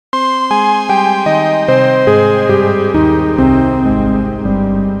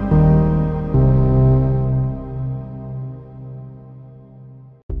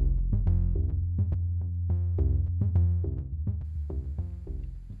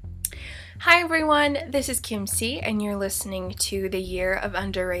Hi everyone, this is Kim C, and you're listening to The Year of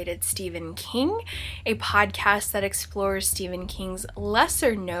Underrated Stephen King, a podcast that explores Stephen King's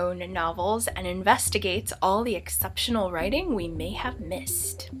lesser-known novels and investigates all the exceptional writing we may have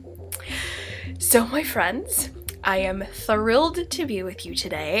missed. So my friends, I am thrilled to be with you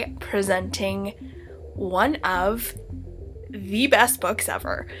today, presenting one of the best books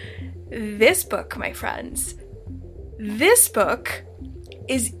ever. This book, my friends, this book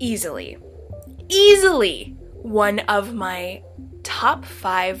is easily one of my top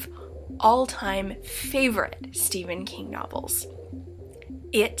 5 all-time favorite Stephen King novels.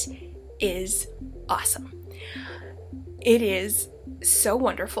 It is awesome. It is so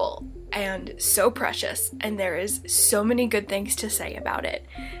wonderful and so precious, and there is so many good things to say about it.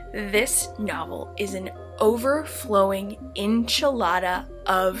 This novel is an overflowing enchilada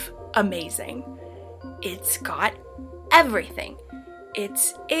of amazing. It's got everything.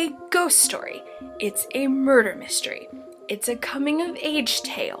 It's a ghost story. It's a murder mystery. It's a coming-of-age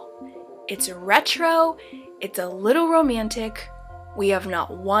tale. It's retro. It's a little romantic. We have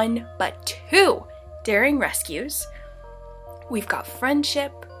not one, but 2 daring rescues. We've got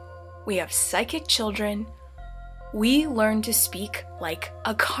friendship. We have psychic children. We learn to speak like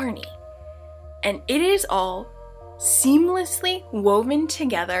a carny. And it is all seamlessly woven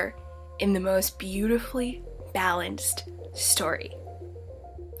together in the most beautifully balanced story.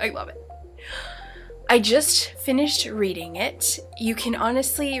 I love it. I just finished reading it. You can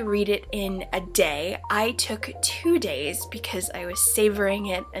honestly read it in a day. I took 2 days because I was savoring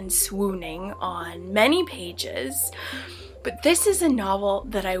it and swooning on many pages. But this is a novel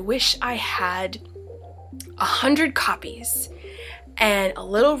that I wish I had 100 copies and a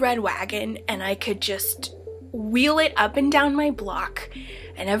little red wagon, and I could just wheel it up and down my block,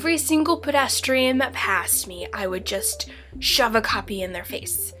 and every single pedestrian that passed me, I would just shove a copy in their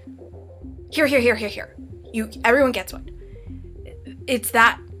face. Here. Everyone gets one. It's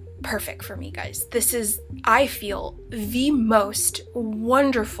that perfect for me, guys. This is, I feel, the most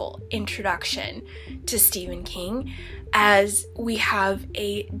wonderful introduction to Stephen King, as we have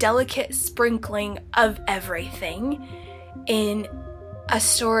a delicate sprinkling of everything in a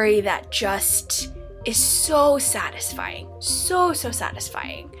story that just is so satisfying. So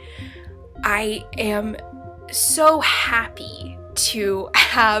satisfying. I am so happy to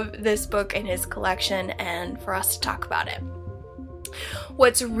have this book in his collection and for us to talk about it.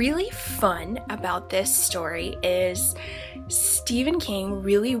 What's really fun about this story is Stephen King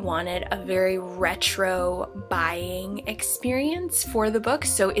really wanted a very retro buying experience for the book,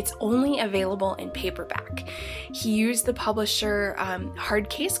 so it's only available in paperback. He used the publisher Hard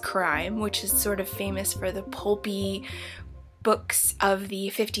Case Crime, which is sort of famous for the pulpy books of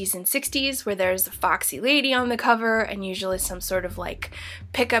the 50s and 60s where there's a foxy lady on the cover and usually some sort of like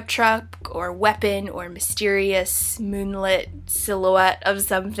pickup truck or weapon or mysterious moonlit silhouette of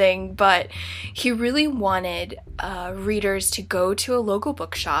something. But he really wanted readers to go to a local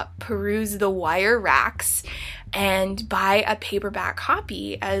bookshop, peruse the wire racks, and buy a paperback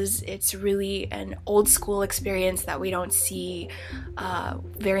copy, as it's really an old school experience that we don't see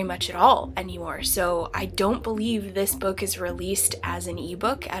very much at all anymore. So I don't believe this book is released as an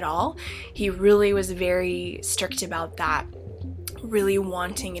ebook at all. He really was very strict about that, really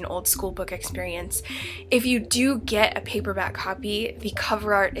wanting an old school book experience. If you do get a paperback copy, the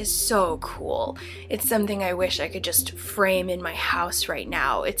cover art is so cool. It's something I wish I could just frame in my house right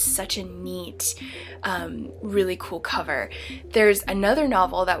now. It's such a neat, really cool cover. There's another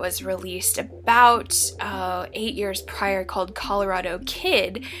novel that was released about 8 years prior called Colorado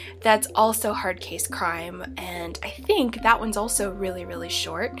Kid that's also Hard Case Crime, and I think that one's also really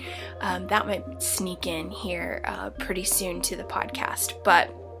short. That might sneak in here pretty soon to the podcast,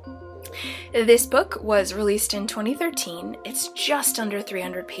 but this book was released in 2013. It's just under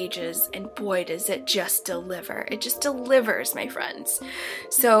 300 pages, and boy, does it just deliver. It just delivers, my friends.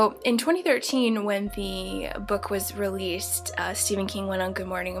 So in 2013, when the book was released, Stephen King went on Good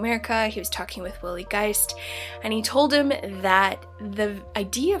Morning America. He was talking with Willie Geist, and he told him that the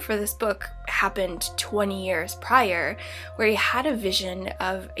idea for this book happened 20 years prior, where he had a vision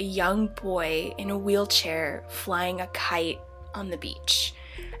of a young boy in a wheelchair flying a kite on the beach.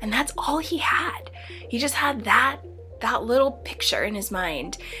 And that's all he had. He just had that little picture in his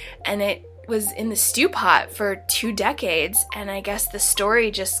mind. And it was in the stew pot for 2 decades. And I guess the story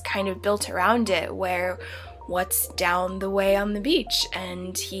just kind of built around it, where what's down the way on the beach.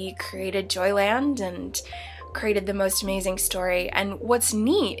 And he created Joyland and created the most amazing story. And what's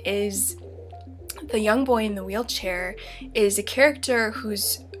neat is the young boy in the wheelchair is a character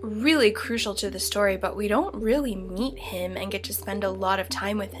who's really crucial to the story, but we don't really meet him and get to spend a lot of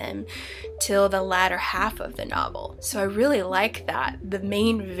time with him till the latter half of the novel. So I really like that. The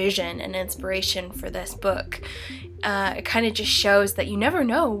main vision and inspiration for this book, it kind of just shows that you never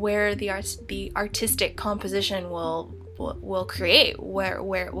know where the artistic composition will create, where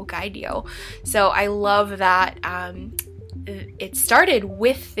it will guide you. So I love that. It started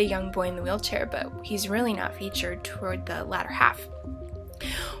with the young boy in the wheelchair, but he's really not featured toward the latter half.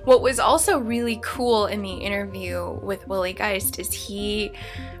 What was also really cool in the interview with Willie Geist is he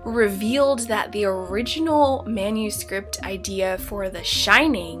revealed that the original manuscript idea for The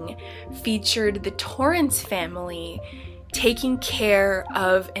Shining featured the Torrance family taking care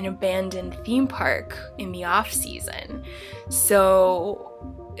of an abandoned theme park in the off-season. So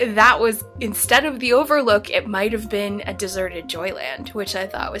that was, instead of the Overlook, it might have been a deserted Joyland, which I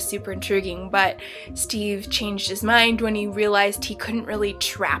thought was super intriguing, but Steve changed his mind when he realized he couldn't really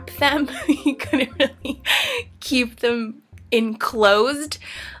trap them. He couldn't really keep them enclosed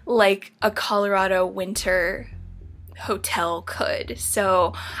like a Colorado winter hotel could.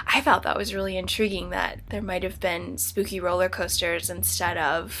 So I thought that was really intriguing, that there might have been spooky roller coasters instead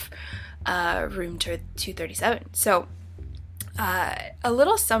of room 237. So a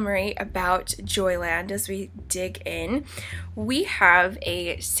little summary about Joyland as we dig in. We have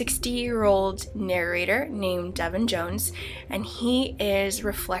a 60-year-old narrator named Devin Jones, and he is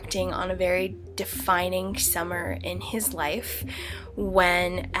reflecting on a very defining summer in his life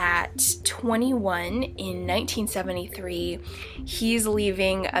when, at 21 in 1973, he's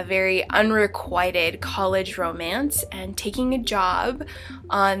leaving a very unrequited college romance and taking a job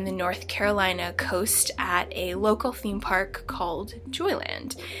on the North Carolina coast at a local theme park called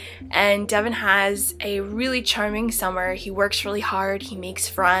Joyland. And Devin has a really charming summer. He works really hard, he makes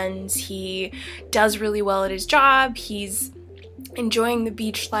friends, he does really well at his job, he's enjoying the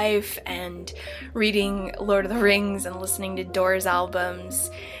beach life and reading Lord of the Rings and listening to Doors albums,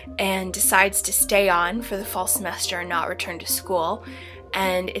 and decides to stay on for the fall semester and not return to school.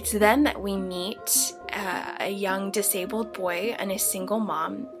 And it's then that we meet a young disabled boy and a single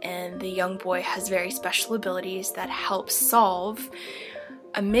mom, and the young boy has very special abilities that help solve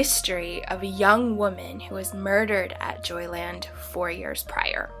a mystery of a young woman who was murdered at Joyland 4 years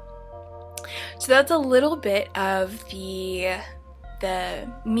prior. So that's a little bit of the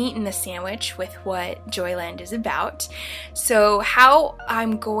meat in the sandwich with what Joyland is about. So how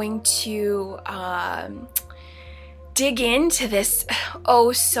I'm going to dig into this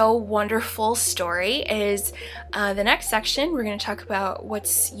oh so wonderful story is the next section. We're going to talk about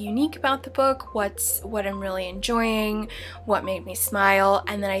what's unique about the book, what I'm really enjoying, what made me smile,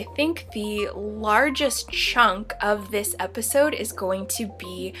 and then I think the largest chunk of this episode is going to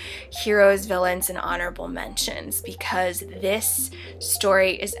be heroes, villains, and honorable mentions, because this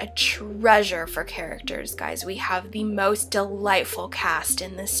story is a treasure for characters, guys. We have the most delightful cast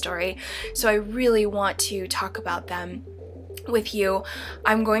in this story, so I really want to talk about them with you.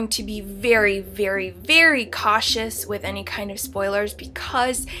 I'm going to be very, very, very cautious with any kind of spoilers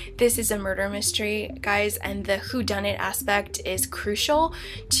because this is a murder mystery, guys, and the whodunit aspect is crucial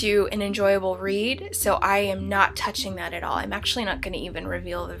to an enjoyable read, so I am not touching that at all. I'm actually not going to even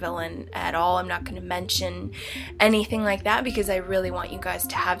reveal the villain at all. I'm not going to mention anything like that because I really want you guys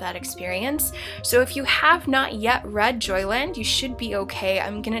to have that experience. So if you have not yet read Joyland, you should be okay.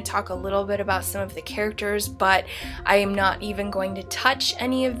 I'm going to talk a little bit about some of the characters, but I am not even going to touch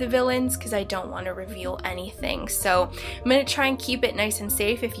any of the villains because I don't want to reveal anything. So I'm going to try and keep it nice and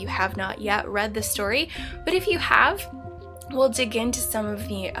safe if you have not yet read the story, but if you have, we'll dig into some of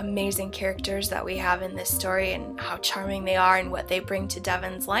the amazing characters that we have in this story and how charming they are and what they bring to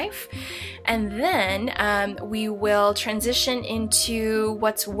Devin's life. And then we will transition into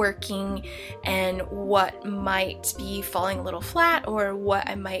what's working and what might be falling a little flat or what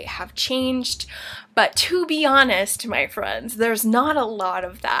I might have changed. But to be honest, my friends, there's not a lot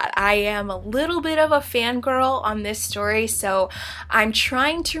of that. I am a little bit of a fangirl on this story, so I'm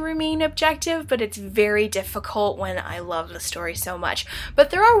trying to remain objective, but it's very difficult when I love the story so much. But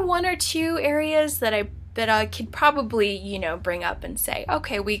there are one or two areas that I could probably, bring up and say,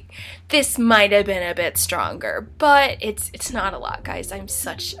 okay, this might have been a bit stronger, but it's not a lot, guys. I'm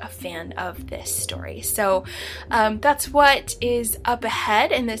such a fan of this story. So that's what is up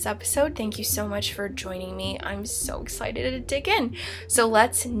ahead in this episode. Thank you so much for joining me. I'm so excited to dig in. So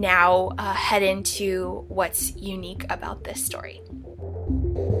let's now head into what's unique about this story.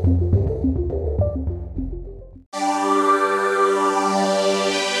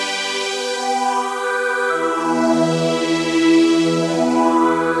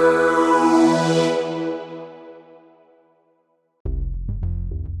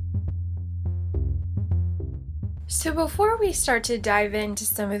 So before we start to dive into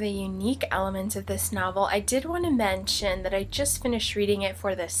some of the unique elements of this novel, I did want to mention that I just finished reading it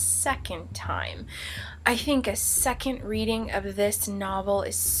for the second time. I think a second reading of this novel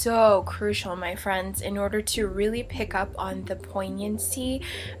is so crucial, my friends, in order to really pick up on the poignancy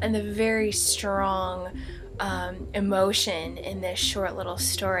and the very strong emotion in this short little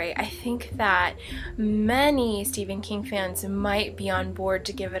story. I think that many Stephen King fans might be on board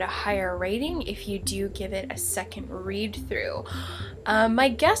to give it a higher rating if you do give it a second read through. My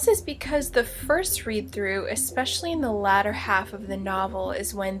guess is because the first read through, especially in the latter half of the novel,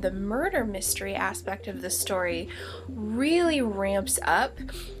 is when the murder mystery aspect of the story really ramps up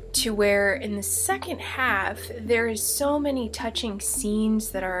to where in the second half there is so many touching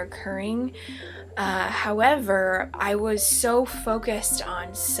scenes that are occurring. However, I was so focused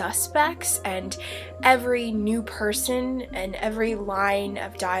on suspects and every new person and every line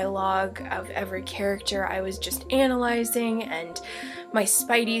of dialogue of every character I was just analyzing, and my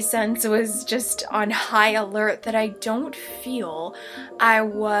spidey sense was just on high alert that I don't feel I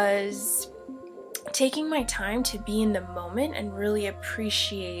was taking my time to be in the moment and really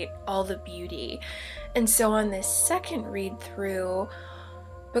appreciate all the beauty. And so on this second read through,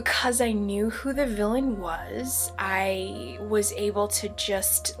 because I knew who the villain was, I was able to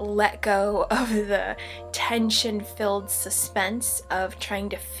just let go of the tension-filled suspense of trying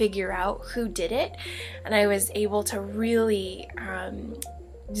to figure out who did it, and I was able to really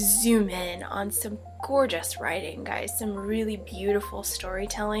zoom in on some gorgeous writing, guys, some really beautiful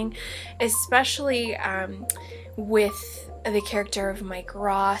storytelling, especially with the character of Mike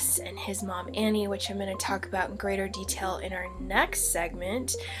Ross and his mom Annie, which I'm going to talk about in greater detail in our next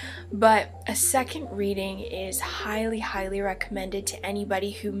segment. But a second reading is highly, highly recommended to anybody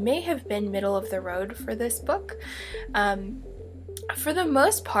who may have been middle of the road for this book. For the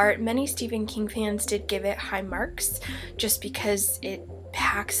most part, many Stephen King fans did give it high marks just because it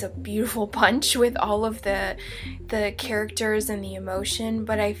packs a beautiful punch with all of the characters and the emotion,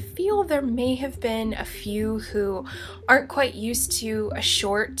 but I feel there may have been a few who aren't quite used to a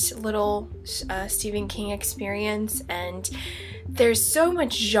short little Stephen King experience, and there's so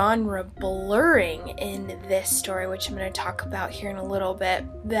much genre blurring in this story, which I'm going to talk about here in a little bit,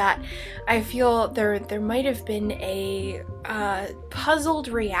 that I feel there might have been a puzzled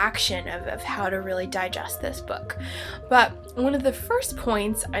reaction of how to really digest this book. But one of the first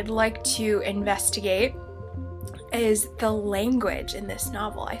points I'd like to investigate is the language in this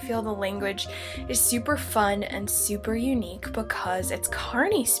novel. I feel the language is super fun and super unique because it's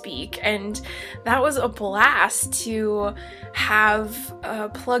Carney speak, and that was a blast to have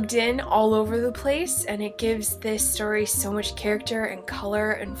plugged in all over the place, and it gives this story so much character and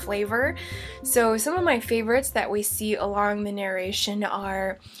color and flavor. So some of my favorites that we see along the narration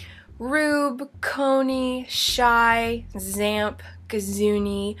are Rube, Coney, Shy, Zamp,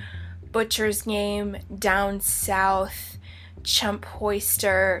 Gazuni, Butcher's Game, Down South, Chump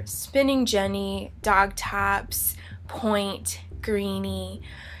Hoister, Spinning Jenny, Dog Taps, Point, Greenie.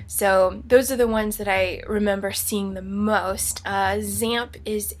 So those are the ones that I remember seeing the most. Zamp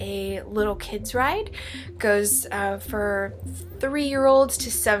is a little kids ride, goes for 3-year-olds to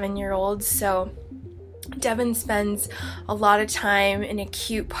 7-year-olds, so Devin spends a lot of time in a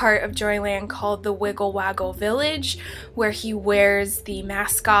cute part of Joyland called the Wiggle Waggle Village, where he wears the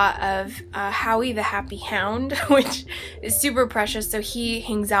mascot of Howie the Happy Hound, which is super precious, so he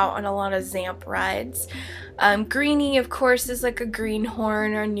hangs out on a lot of Zamp rides. Greenie, of course, is like a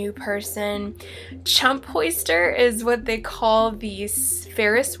greenhorn or new person. Chump Hoister is what they call the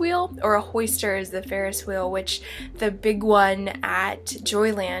Ferris wheel, or a hoister is the Ferris wheel, which the big one at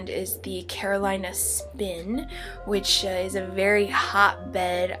Joyland is the Carolina Spin, which is a very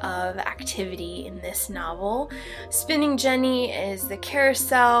hotbed of activity in this novel. Spinning Jenny is the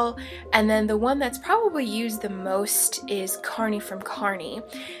carousel, and then the one that's probably used the most is Carney from Carney.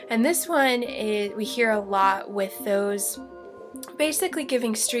 And this one is, we hear a lot with those basically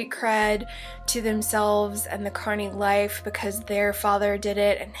giving street cred to themselves and the Carney life because their father did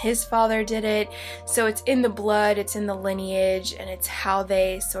it and his father did it. So it's in the blood, it's in the lineage, and it's how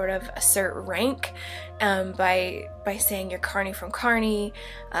they sort of assert rank by saying you're Carney from Carney.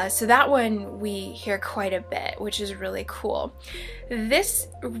 So that one we hear quite a bit, which is really cool. This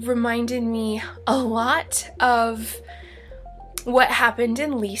reminded me a lot of what happened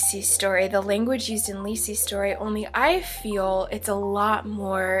in Lisi's story, the language used in Lisi's story, only I feel it's a lot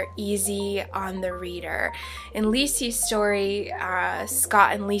more easy on the reader. In Lisi's story,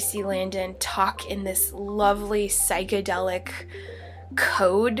 Scott and Lisi Landon talk in this lovely psychedelic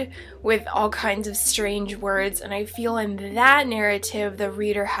code with all kinds of strange words, and I feel in that narrative the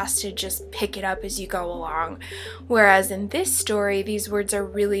reader has to just pick it up as you go along, whereas in this story these words are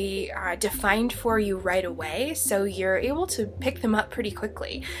really defined for you right away, so you're able to pick them up pretty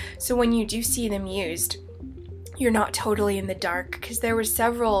quickly. So when you do see them used, you're not totally in the dark, because there were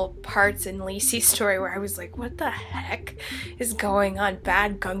several parts in Lacey's story where I was like, what the heck is going on?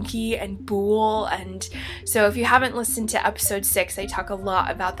 Bad gunky and bool. And so if you haven't listened to episode 6, I talk a lot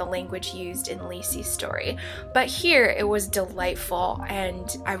about the language used in Lacey's story. But here it was delightful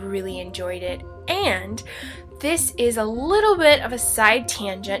and I really enjoyed it. And this is a little bit of a side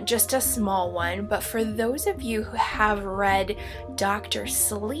tangent, just a small one, but for those of you who have read Dr.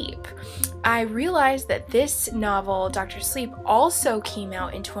 Sleep, I realized that this novel, Dr. Sleep, also came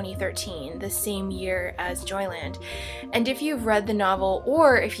out in 2013, the same year as Joyland. And if you've read the novel,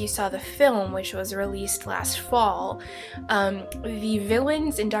 or if you saw the film, which was released last fall, the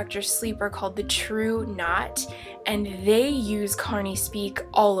villains in Dr. Sleep are called the True Knot, and they use Carney speak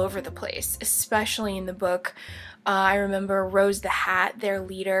all over the place, especially in the book. I remember Rose the Hat, their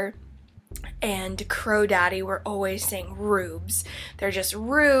leader, and Crow Daddy were always saying rubes. They're just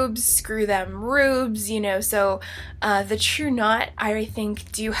rubes, screw them rubes, you know. So the True Knot, I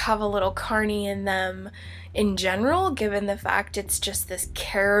think, do have a little Carney in them in general, given the fact it's just this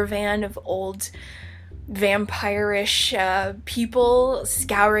caravan of old vampire-ish people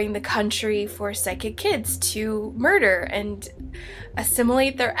scouring the country for psychic kids to murder and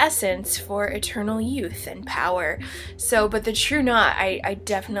assimilate their essence for eternal youth and power. So, but the True Knot, I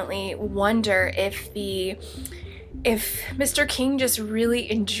definitely wonder if Mr. King just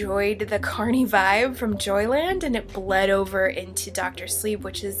really enjoyed the Carney vibe from Joyland and it bled over into Dr. Sleep,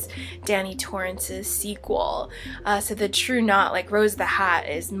 which is Danny Torrance's sequel. So the True Knot, like Rose the Hat,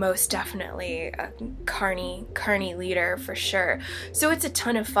 is most definitely a Carney leader for sure. So it's a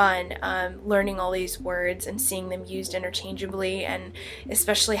ton of fun learning all these words and seeing them used interchangeably, and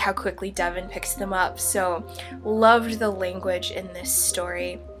especially how quickly Devin picks them up. So loved the language in this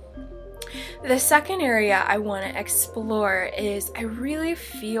story. The second area I want to explore is I really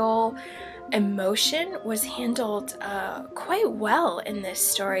feel emotion was handled quite well in this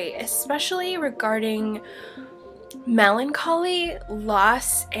story, especially regarding melancholy,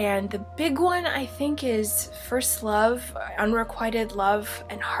 loss, and the big one I think is first love, unrequited love,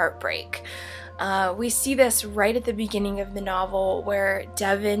 and heartbreak. We see this right at the beginning of the novel where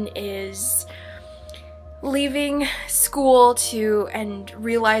Devin is leaving school and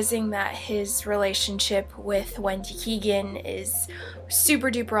realizing that his relationship with Wendy Keegan is super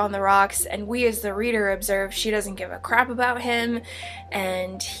duper on the rocks, and we as the reader observe she doesn't give a crap about him,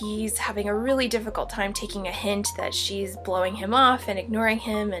 and he's having a really difficult time taking a hint that she's blowing him off and ignoring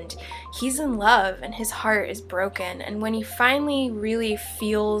him, and he's in love and his heart is broken. And when he finally really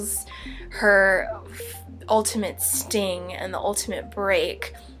feels her ultimate sting and the ultimate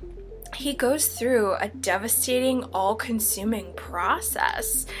break, he goes through a devastating, all-consuming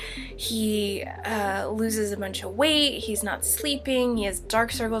process. He loses a bunch of weight, he's not sleeping, he has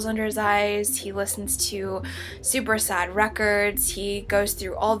dark circles under his eyes, he listens to super sad records, he goes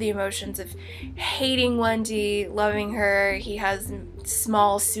through all the emotions of hating Wendy, loving her, he has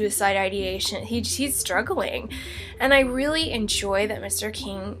small suicide ideation, he's struggling. And I really enjoy that Mr.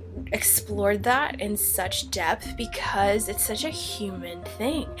 King explored that in such depth because it's such a human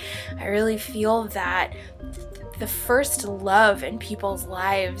thing. I really feel that the first love in people's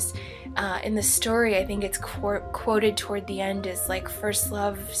lives in the story, I think it's quoted toward the end, is like first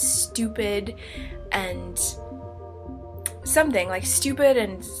love stupid and something like stupid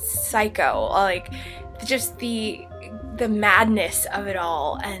and psycho, like just the madness of it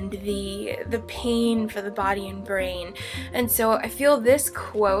all and the pain for the body and brain. And so I feel this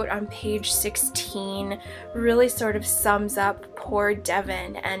quote on page 16 really sort of sums up poor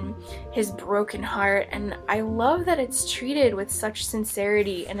Devin and his broken heart, and I love that it's treated with such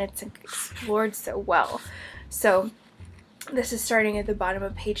sincerity and it's explored so well. So this is starting at the bottom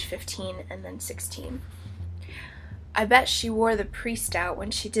of page 15 and then 16. I bet she wore the priest out when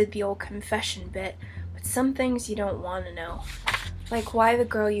she did the old confession bit. Some things you don't want to know, like why the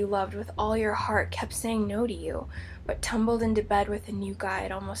girl you loved with all your heart kept saying no to you, but tumbled into bed with a new guy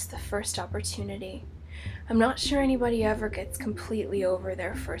at almost the first opportunity. I'm not sure anybody ever gets completely over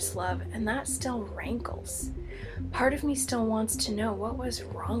their first love, and that still rankles. Part of me still wants to know what was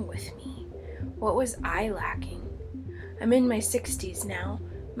wrong with me. What was I lacking? I'm in my 60s now.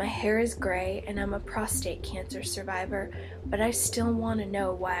 My hair is gray and I'm a prostate cancer survivor, but I still want to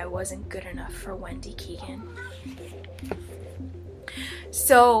know why I wasn't good enough for Wendy Keegan.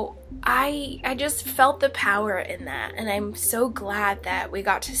 So I just felt the power in that, and I'm so glad that we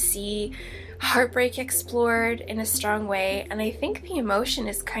got to see heartbreak explored in a strong way. And I think the emotion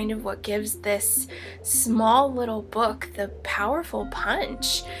is kind of what gives this small little book the powerful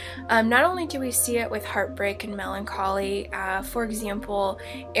punch. Not only do we see it with heartbreak and melancholy, for example,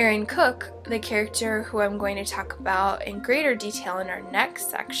 Erin Cook, the character who I'm going to talk about in greater detail in our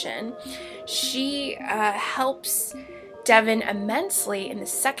next section, she helps Devon immensely in the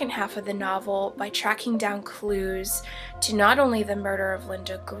second half of the novel by tracking down clues to not only the murder of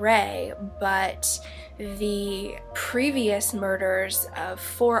Linda Gray, but the previous murders of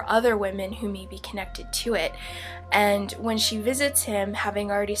 4 other women who may be connected to it. And when she visits him, having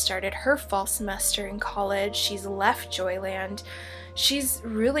already started her fall semester in college, she's left Joyland, she's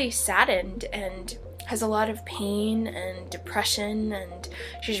really saddened and has a lot of pain and depression, and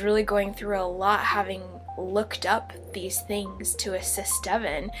she's really going through a lot, having looked up these things to assist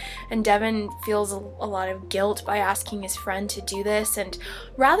Devon. And Devon feels a lot of guilt by asking his friend to do this, and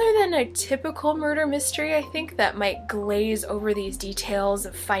rather than a typical murder mystery, I think, that might glaze over these details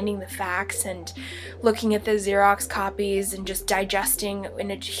of finding the facts and looking at the Xerox copies and just digesting in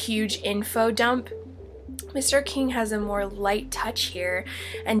a huge info dump, Mr. King has a more light touch here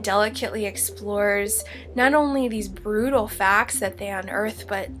and delicately explores not only these brutal facts that they unearth,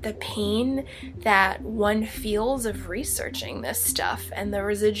 but the pain that one feels of researching this stuff and the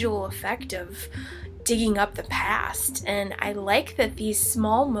residual effect of digging up the past. And I like that these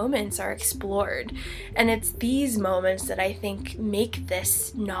small moments are explored, and it's these moments that I think make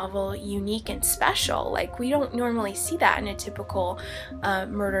this novel unique and special. Like, we don't normally see that in a typical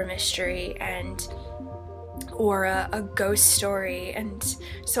murder mystery or a ghost story, and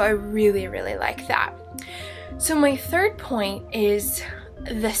so I really, really like that. So my third point is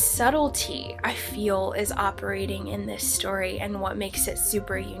the subtlety I feel is operating in this story and what makes it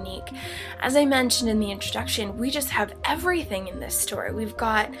super unique. As I mentioned in the introduction, we just have everything in this story. We've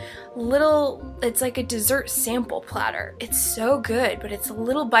got it's like a dessert sample platter. It's so good, but it's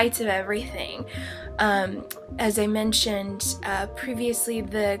little bites of everything. As I mentioned previously,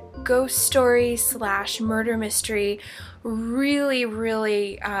 the ghost story / murder mystery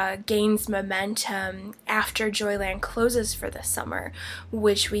really gains momentum after Joyland closes for the summer,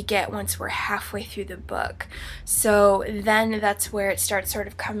 which we get once we're halfway through the book. So then that's where it starts sort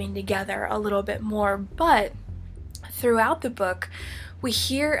of coming together a little bit more. But throughout the book, we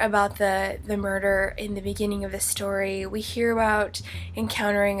hear about the murder in the beginning of the story. We hear about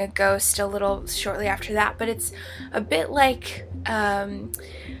encountering a ghost a little shortly after that, but it's a bit like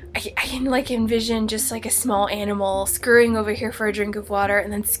I can like envision just like a small animal scurrying over here for a drink of water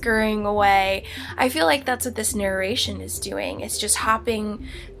and then scurrying away. I feel like that's what this narration is doing. It's just playing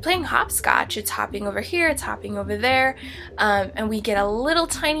hopscotch. It's hopping over here, it's hopping over there, and we get a little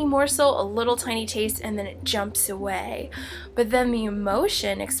tiny morsel, a little tiny taste, and then it jumps away. But then the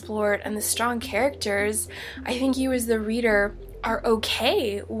emotion explored and the strong characters, I think you as the reader are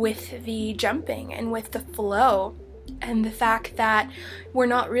okay with the jumping and with the flow, and the fact that we're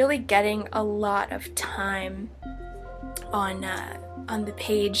not really getting a lot of time on the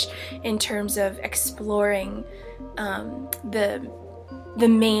page in terms of exploring the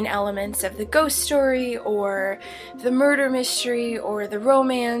main elements of the ghost story or the murder mystery or the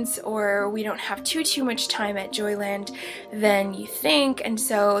romance, or we don't have too much time at Joyland than you think. And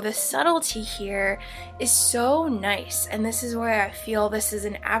so the subtlety here is so nice, and this is why I feel this is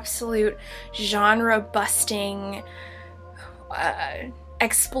an absolute genre busting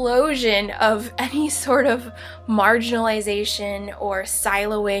explosion of any sort of marginalization or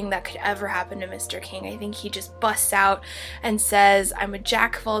siloing that could ever happen to Mr. King. I think he just busts out and says, I'm a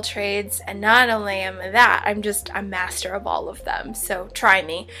jack of all trades, and not only am I that, I'm just a master of all of them, so try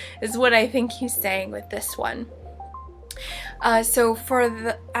me, is what I think he's saying with this one. So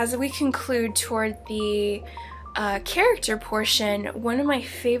as we conclude toward the character portion, one of my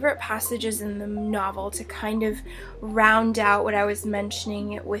favorite passages in the novel to kind of round out what I was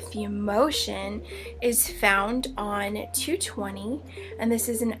mentioning with the emotion is found on 220, and this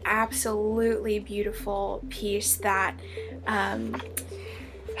is an absolutely beautiful piece that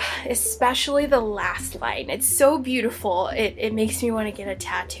especially the last line, it's so beautiful, it makes me want to get a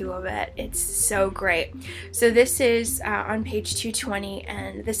tattoo of it. It's so great. So this is on page 220,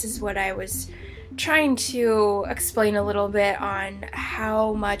 and this is what I was trying to explain a little bit on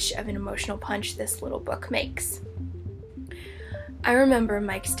how much of an emotional punch this little book makes. I remember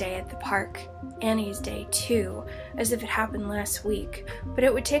Mike's day at the park, Annie's day too, as if it happened last week, but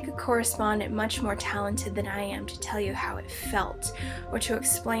it would take a correspondent much more talented than I am to tell you how it felt, or to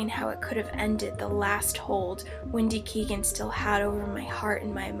explain how it could have ended the last hold Wendy Keegan still had over my heart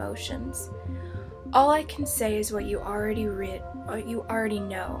and my emotions. All I can say is what you already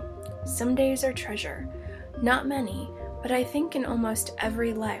know. Some days are treasure. Not many, but I think in almost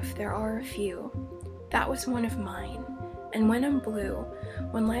every life there are a few. That was one of mine. And when I'm blue,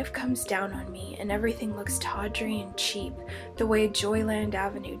 when life comes down on me and everything looks tawdry and cheap, the way Joyland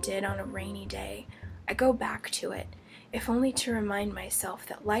Avenue did on a rainy day, I go back to it, if only to remind myself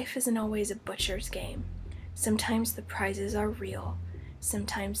that life isn't always a butcher's game. Sometimes the prizes are real,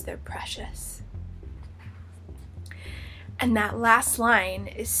 sometimes they're precious. And that last line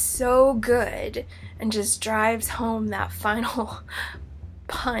is so good and just drives home that final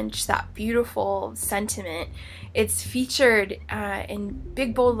punch, that beautiful sentiment. It's featured in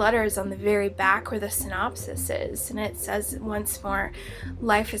big bold letters on the very back where the synopsis is, and it says once more,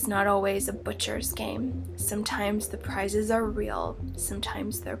 life is not always a butcher's game. Sometimes the prizes are real,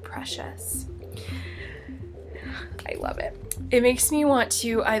 sometimes they're precious. I love it. It makes me want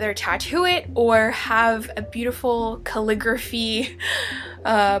to either tattoo it or have a beautiful calligraphy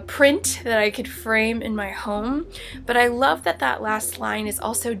print that I could frame in my home. But I love that that last line is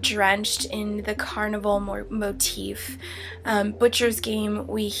also drenched in the carnival motif. Butcher's game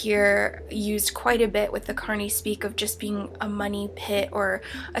we hear used quite a bit with the Carney speak of just being a money pit or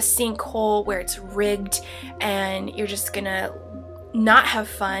a sinkhole where it's rigged and you're just gonna not have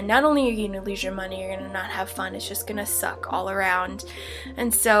fun. Not only are you gonna lose your money, you're gonna not have fun. It's just gonna suck all around.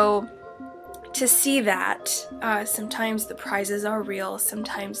 And so to see that, sometimes the prizes are real,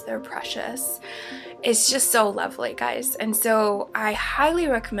 sometimes they're precious. It's just so lovely, guys. And so I highly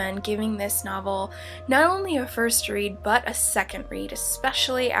recommend giving this novel not only a first read, but a second read,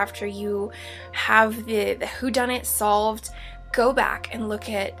 especially after you have the whodunit solved. Go back and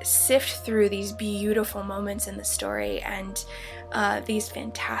sift through these beautiful moments in the story and these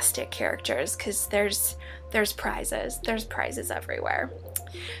fantastic characters, because there's prizes everywhere.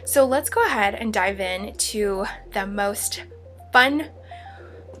 So let's go ahead and dive in to the most fun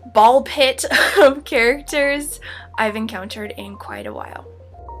ball pit of characters I've encountered in quite a while.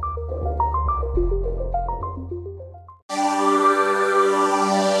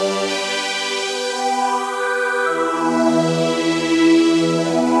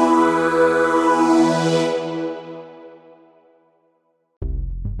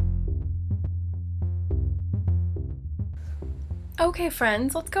 Okay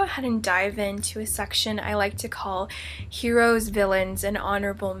friends, let's go ahead and dive into a section I like to call Heroes, Villains, and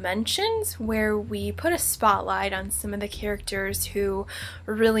Honorable Mentions, where we put a spotlight on some of the characters who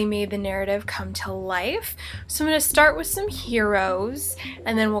really made the narrative come to life. So I'm going to start with some heroes,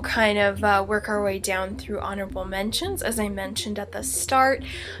 and then we'll kind of work our way down through Honorable Mentions. As I mentioned at the start,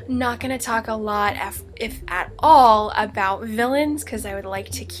 I'm not going to talk a lot, if at all, about villains, because I would like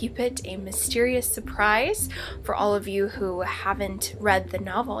to keep it a mysterious surprise for all of you who haven't read the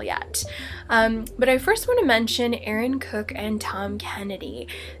novel yet. But I first want to mention Aaron Cook and Tom Kennedy.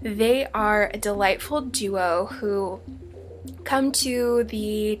 They are a delightful duo who come to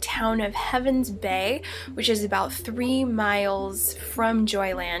the town of Heaven's Bay, which is about 3 miles from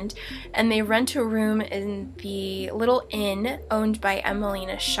Joyland, and they rent a room in the little inn owned by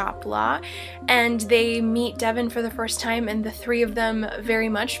Emelina Shoplaw, and they meet Devin for the first time, and the three of them very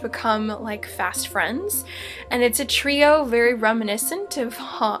much become like fast friends. And it's a trio very reminiscent of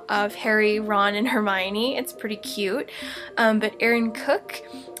Harry, Ron, and Hermione. It's pretty cute. But Aaron Cook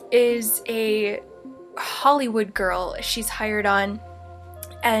is a Hollywood girl. She's hired on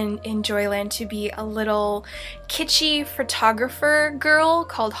and in Joyland to be a little kitschy photographer girl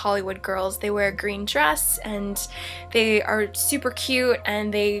called Hollywood Girls. They wear a green dress and they are super cute,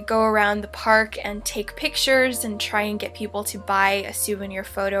 and they go around the park and take pictures and try and get people to buy a souvenir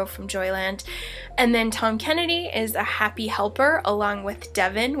photo from Joyland. And then Tom Kennedy is a happy helper along with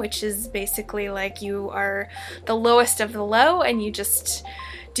Devin, which is basically like you are the lowest of the low and you just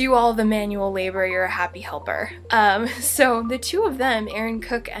do all the manual labor, you're a happy helper. So the two of them, Aaron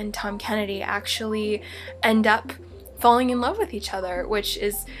Cook and Tom Kennedy, actually end up falling in love with each other, which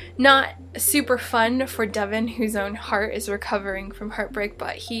is not super fun for Devin, whose own heart is recovering from heartbreak,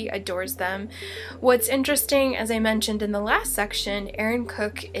 but he adores them. What's interesting, as I mentioned in the last section, Aaron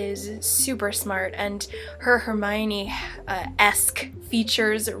Cook is super smart, and her Hermione-esque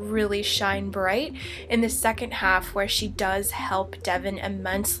features really shine bright in the second half, where she does help Devin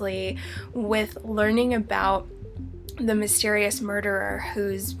immensely with learning about the mysterious murderer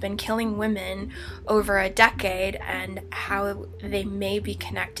who's been killing women over a decade and how they may be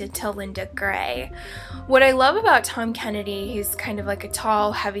connected to Linda Gray. What I love about Tom Kennedy, he's kind of like a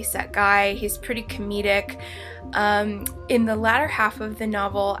tall, heavy-set guy. He's pretty comedic. In the latter half of the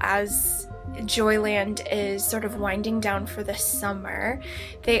novel, as Joyland is sort of winding down for the summer,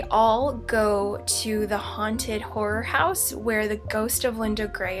 they all go to the haunted horror house where the ghost of Linda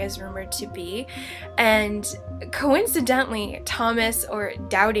Gray is rumored to be. And coincidentally, Thomas, or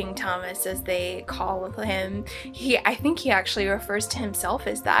Doubting Thomas as they call him, I think he actually refers to himself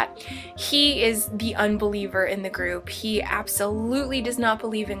as that. He is the unbeliever in the group. He absolutely does not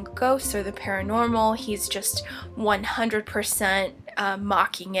believe in ghosts or the paranormal. He's just 100%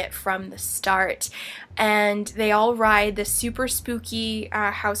 mocking it from the start. And they all ride the super spooky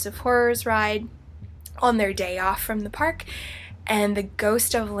House of Horrors ride on their day off from the park, and the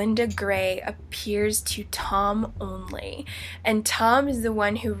ghost of Linda Gray appears to Tom only. And Tom is the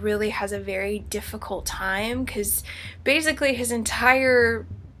one who really has a very difficult time, because basically his entire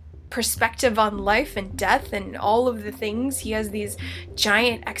perspective on life and death and all of the things, he has these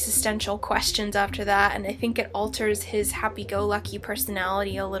giant existential questions after that, and I think it alters his happy-go-lucky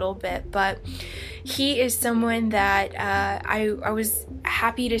personality a little bit. But he is someone that I was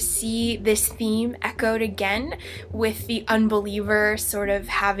happy to see this theme echoed again, with the unbeliever sort of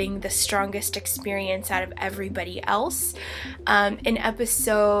having the strongest experience out of everybody else. In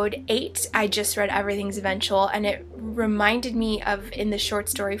episode 8, I just read Everything's Eventual, and it reminded me of, in the short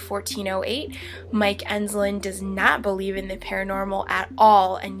story 1408, Mike Enslin does not believe in the paranormal at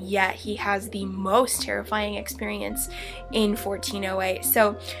all, and yet he has the most terrifying experience in 1408.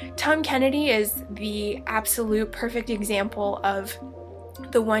 So Tom Kennedy is the absolute perfect example of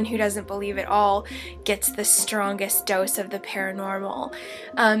the one who doesn't believe at all gets the strongest dose of the paranormal.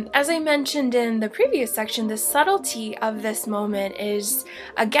 As I mentioned in the previous section, the subtlety of this moment is,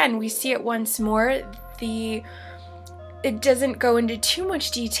 again, we see it once more. It doesn't go into too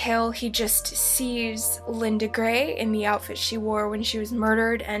much detail. He just sees Linda Gray in the outfit she wore when she was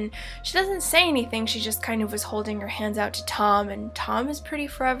murdered, and she doesn't say anything. She just kind of was holding her hands out to Tom, and Tom is pretty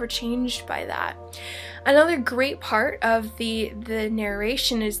forever changed by that. Another great part of the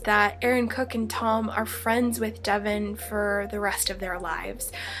narration is that Aaron Cook and Tom are friends with Devon for the rest of their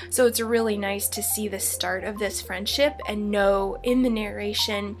lives. So it's really nice to see the start of this friendship and know in the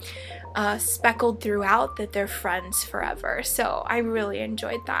narration, speckled throughout, that they're friends forever. So I really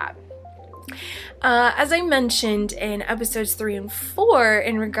enjoyed that. As I mentioned in episodes 3 and 4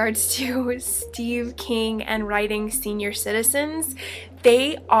 in regards to Steve King and writing senior citizens,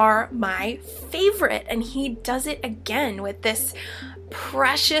 they are my favorite, and he does it again with this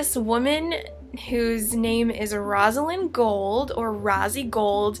precious woman whose name is Rosalind Gold, or Rosie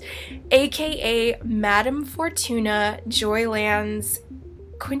Gold, aka Madame Fortuna, Joyland's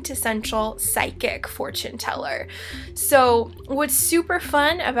quintessential psychic fortune teller. So what's super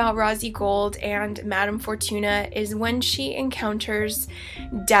fun about Rosie Gold and Madame Fortuna is when she encounters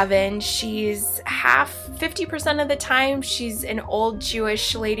Devon, she's 50% of the time she's an old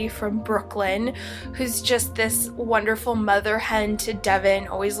Jewish lady from Brooklyn who's just this wonderful mother hen to Devon,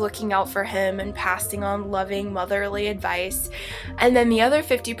 always looking out for him and passing on loving motherly advice. And then the other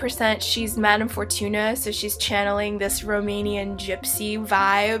 50%, she's Madame Fortuna, so she's channeling this Romanian gypsy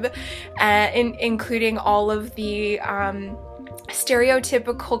vibe, including all of the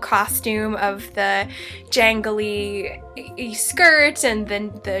stereotypical costume of the jangly skirt and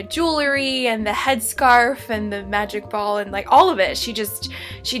then the jewelry and the headscarf and the magic ball and like all of it. She just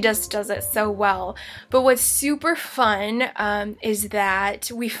does it so well. But what's super fun is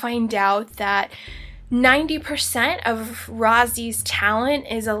that we find out that 90% of Rosie's talent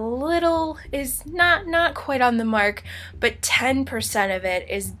is not quite on the mark, but 10% of it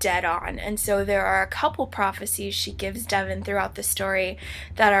is dead on. And so there are a couple prophecies she gives Devon throughout the story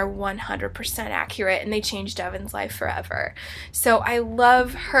that are 100% accurate, and they change Devon's life forever. So I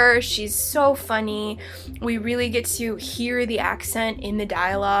love her. She's so funny. We really get to hear the accent in the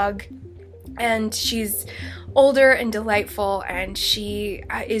dialogue, and she's older and delightful, and she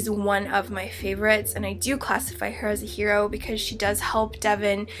is one of my favorites, and I do classify her as a hero because she does help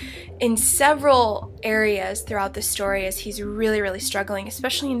Devon in several areas throughout the story as he's really struggling,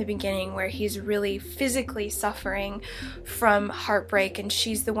 especially in the beginning where he's really physically suffering from heartbreak, and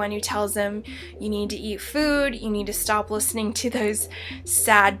she's the one who tells him, you need to eat food, you need to stop listening to those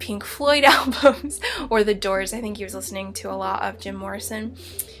sad Pink Floyd albums, or The Doors. I think he was listening to a lot of Jim Morrison.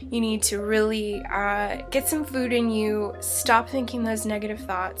 You need to really get some some food in you, stop thinking those negative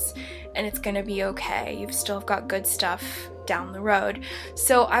thoughts, and it's gonna be okay. You've still got good stuff down the road.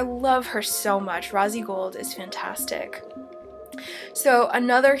 So I love her so much. Rosie Gold is fantastic. So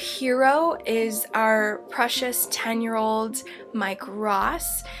another hero is our precious 10-year-old Mike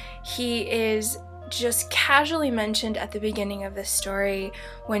Ross. He is just casually mentioned at the beginning of the story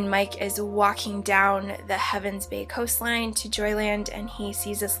when Mike is walking down the Heavens Bay coastline to Joyland, and he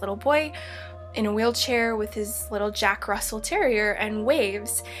sees this little boy in a wheelchair with his little Jack Russell Terrier and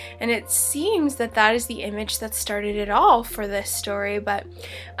waves. And it seems that that is the image that started it all for this story. But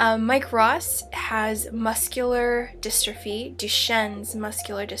Mike Ross has muscular dystrophy, Duchenne's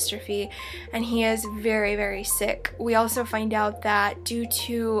muscular dystrophy, and he is very, very sick. We also find out that due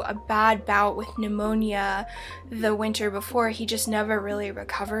to a bad bout with pneumonia the winter before, he just never really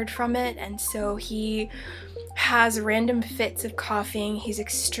recovered from it, and so he has random fits of coughing. He's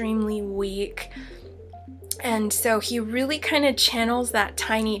extremely weak, and so he really kind of channels that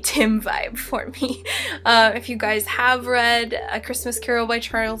Tiny Tim vibe for me. If you guys have read A Christmas Carol by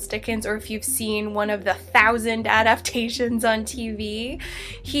Charles Dickens, or if you've seen one of the 1,000 adaptations on TV,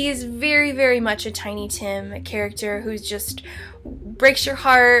 he is very, very much a Tiny Tim character who's just breaks your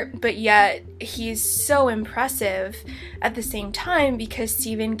heart, but yet he's so impressive at the same time because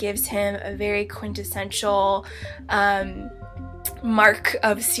Stephen gives him a very quintessential mark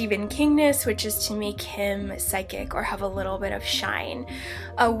of Stephen Kingness, which is to make him psychic or have a little bit of shine.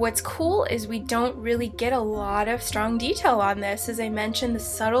 What's cool is we don't really get a lot of strong detail on this. As I mentioned, the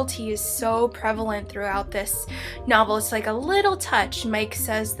subtlety is so prevalent throughout this novel. It's like a little touch. Mike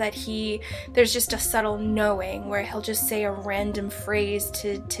says that there's just a subtle knowing where he'll just say a random phrase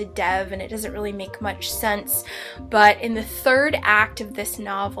to Dev, and it doesn't really make much sense. But in the third act of this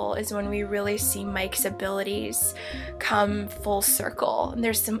novel is when we really see Mike's abilities come full circle. And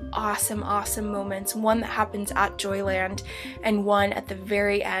there's some awesome, awesome moments. One that happens at Joyland, and one at the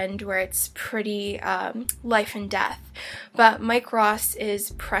very end where it's pretty life and death. But Mike Ross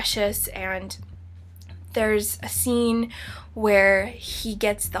is precious, and there's a scene where he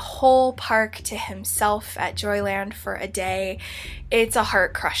gets the whole park to himself at Joyland for a day. It's a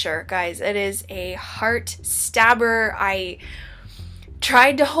heart crusher, guys. It is a heart stabber. I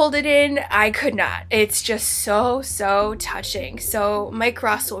tried to hold it in, I could not. It's just so, so touching. So Mike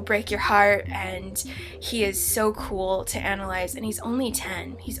Ross will break your heart, and he is so cool to analyze, and he's only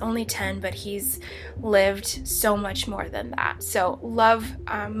 10. He's only 10, but he's lived so much more than that. So love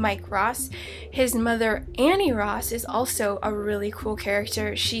Mike Ross. His mother, Annie Ross, is also a really cool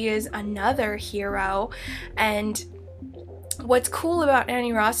character. She is another hero, and what's cool about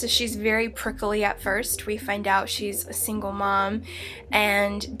Annie Ross is she's very prickly at first. We find out she's a single mom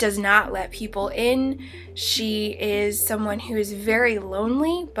and does not let people in. She is someone who is very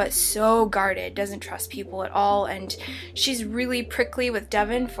lonely, but so guarded, doesn't trust people at all, and she's really prickly with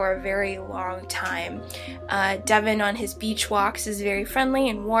Devin for a very long time. Devin on his beach walks is very friendly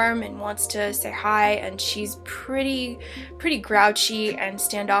and warm and wants to say hi, and she's pretty grouchy and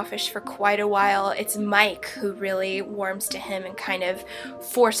standoffish for quite a while. It's Mike who really warms to him and kind of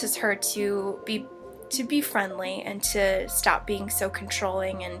forces her to be friendly and to stop being so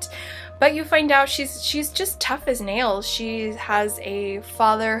controlling. But you find out she's just tough as nails. She has a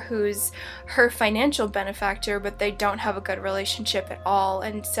father who's her financial benefactor, but they don't have a good relationship at all.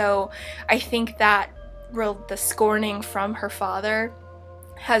 And so I think that the scorning from her father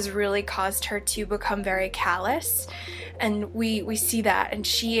has really caused her to become very callous, and we see that. And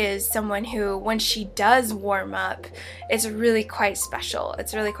she is someone who, when she does warm up, it's really quite special.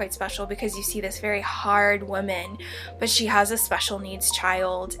 It's really quite special because you see this very hard woman, but she has a special needs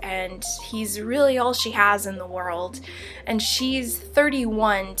child, and he's really all she has in the world. And she's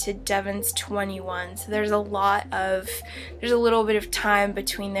 31 to Devin's 21, so there's a little bit of time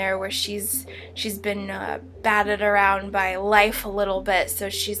between there where she's been batted around by life a little bit, so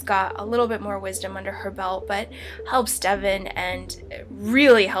she's got a little bit more wisdom under her belt, but helps Devin and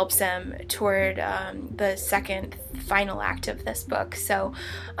really helps him toward the second final act of this book. So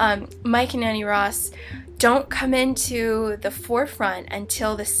Mike and Annie Ross don't come into the forefront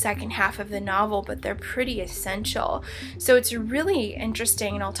until the second half of the novel, but they're pretty essential. So it's really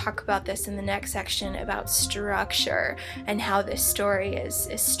interesting, and I'll talk about this in the next section about structure and how this story is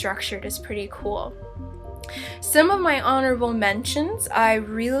structured is pretty cool. Some of my honorable mentions, I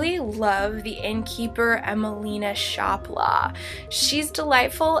really love the innkeeper Emelina Shoplaw. She's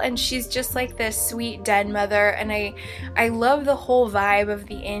delightful, and she's just like this sweet dead mother, and I love the whole vibe of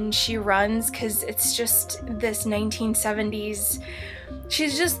the inn she runs, because it's just this 1970s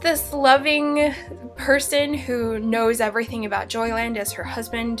she's just this loving person who knows everything about Joyland as her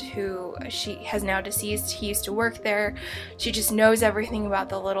husband, who she has now deceased. He used to work there. She just knows everything about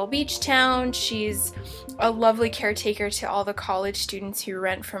the little beach town. She's a lovely caretaker to all the college students who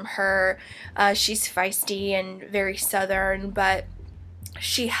rent from her. She's feisty and very southern, but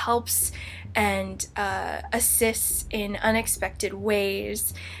she helps and assists in unexpected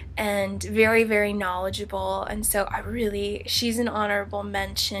ways, and very, very knowledgeable. And so she's an honorable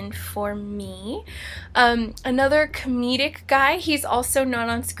mention for me. Another comedic guy, he's also not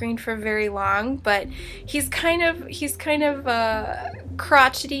on screen for very long, but he's kind of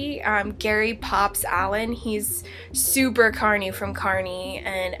crotchety. Gary Pops Allen, he's super Carney from Carney,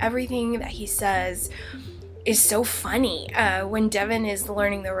 and everything that he says is so funny. When Devin is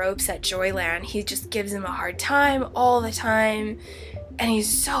learning the ropes at Joyland, he just gives him a hard time all the time, and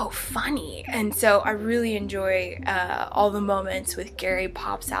he's so funny. And so I really enjoy all the moments with Gary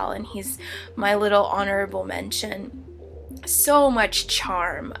Pops Allen. He's my little honorable mention. So much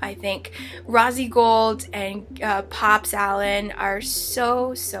charm, I think. Rosie Gold and Pops Allen are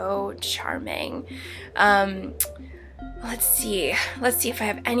so charming. Let's see if I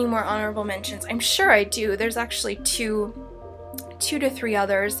have any more honorable mentions. I'm sure I do. There's actually two to three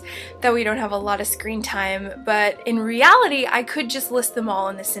others that we don't have a lot of screen time, but in reality, I could just list them all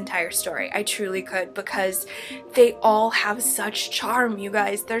in this entire story. I truly could, because they all have such charm, you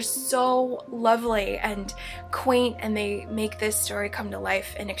guys. They're so lovely and quaint, and they make this story come to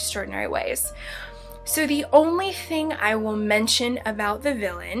life in extraordinary ways. So the only thing I will mention about the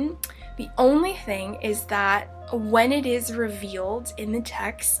villain, the only thing is that when it is revealed in the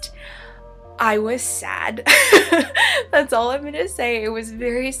text, I was sad. That's all I'm gonna say. It was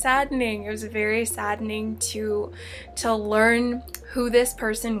very saddening. It was very saddening to learn who this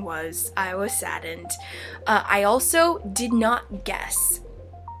person was. I was saddened. I also did not guess.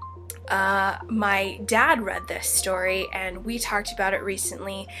 My dad read this story and we talked about it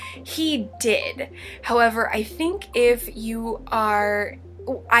recently. He did. However, I think if you are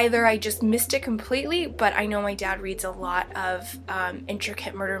either I just missed it completely, but I know my dad reads a lot of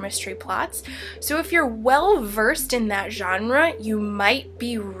intricate murder mystery plots. So if you're well versed in that genre, you might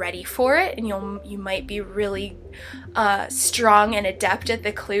be ready for it, and you might be really strong and adept at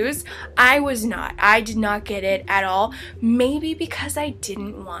the clues. I was not. I did not get it at all. Maybe because I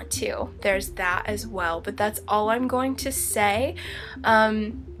didn't want to. There's that as well, but that's all I'm going to say.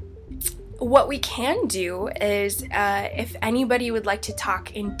 What we can do is, if anybody would like to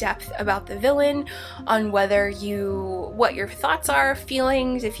talk in depth about the villain, on what your thoughts are,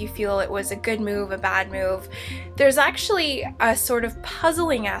 feelings, if you feel it was a good move, a bad move, there's actually a sort of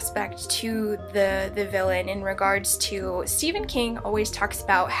puzzling aspect to the villain in regards to Stephen King always talks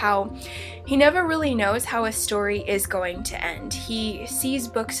about how he never really knows how a story is going to end. He sees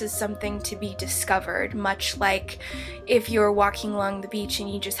books as something to be discovered, much like if you're walking along the beach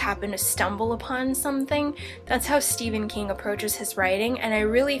and you just happen to stumble upon something. That's how Stephen King approaches his writing, and I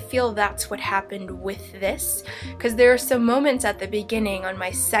really feel that's what happened with this, because there are some moments at the beginning on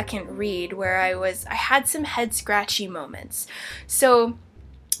my second read where I had some head scratchy moments. So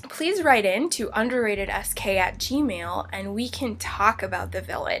please write in to underratedsk@gmail and we can talk about the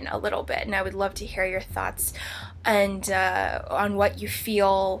villain a little bit, and I would love to hear your thoughts and on what you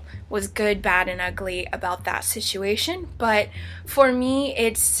feel was good, bad, and ugly about that situation. But for me,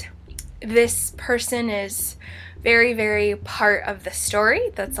 this person is very, very part of the story.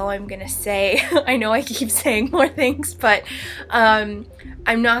 That's all I'm gonna say. I know I keep saying more things, but I'm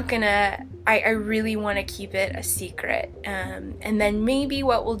not gonna, I really want to keep it a secret. And then maybe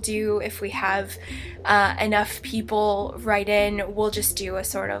what we'll do, if we have enough people write in, we'll just do a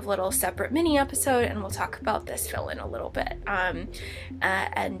sort of little separate mini episode and we'll talk about this villain a little bit, and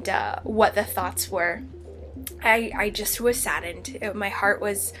what the thoughts were. I just was saddened. My heart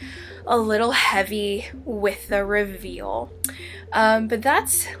was a little heavy with the reveal. But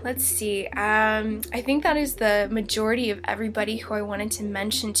let's see, I think that is the majority of everybody who I wanted to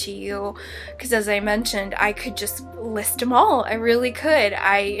mention to you, because as I mentioned, I could just list them all. I really could.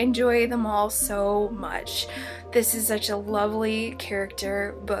 I enjoy them all so much. This is such a lovely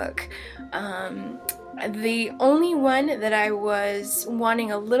character book. The only one that I was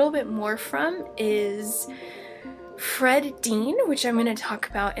wanting a little bit more from is Fred Dean, which I'm going to talk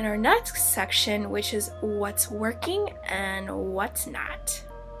about in our next section, which is what's working and what's not.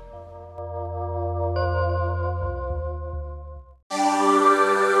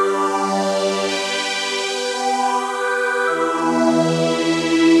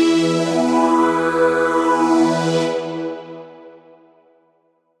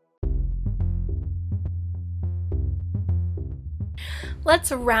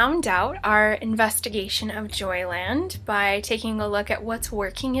 let's round out our investigation of Joyland by taking a look at what's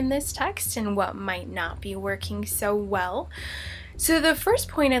working in this text and what might not be working so well. So the first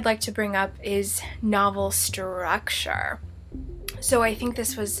point I'd like to bring up is novel structure. So I think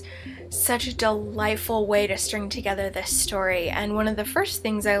this was such a delightful way to string together this story, and one of the first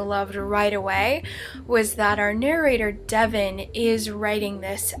things I loved right away was that our narrator Devin is writing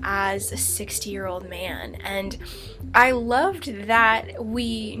this as a 60-year-old man, and I loved that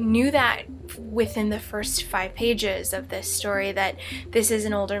we knew that within the first 5 pages of this story that this is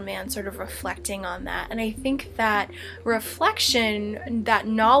an older man sort of reflecting on that. And I think that reflection, that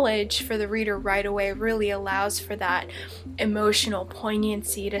knowledge for the reader right away really allows for that emotional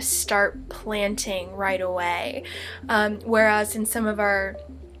poignancy to start planting right away. Whereas in some of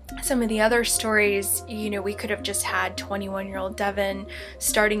the other stories, we could have just had 21-year-old Devin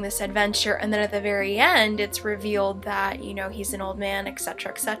starting this adventure, and then at the very end, it's revealed that, he's an old man,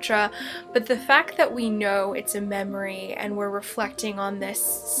 etc., etc. But the fact that we know it's a memory and we're reflecting on this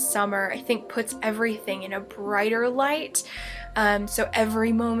summer, I think puts everything in a brighter light. So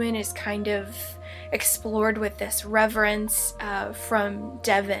every moment is kind of explored with this reverence from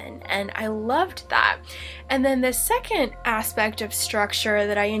Devin, and I loved that. And then the second aspect of structure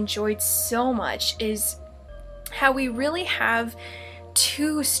that I enjoyed so much is how we really have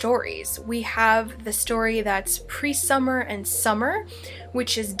 2 stories. We have the story that's pre-summer and summer,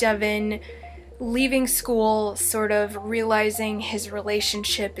 which is Devin leaving school, sort of realizing his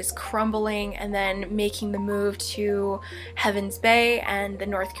relationship is crumbling, and then making the move to Heavens Bay and the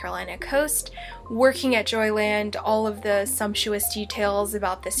North Carolina coast, working at Joyland, all of the sumptuous details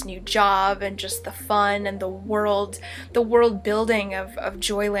about this new job and just the fun and the world building of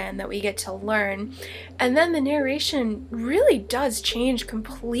Joyland that we get to learn. And then the narration really does change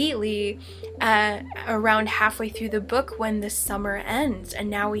completely around halfway through the book when the summer ends, and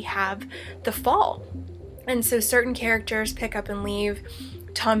now we have the fall. And so certain characters pick up and leave.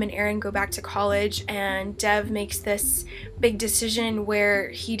 Tom and Aaron go back to college, and Dev makes this big decision where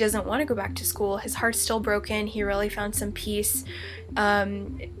he doesn't want to go back to school. His heart's still broken. He really found some peace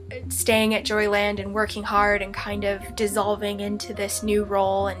staying at Joyland and working hard and kind of dissolving into this new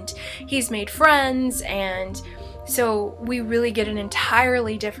role, and he's made friends, and so we really get an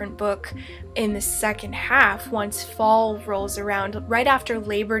entirely different book in the second half once fall rolls around. Right after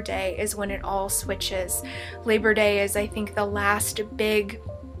Labor Day is when it all switches. Labor Day is, I think, the last big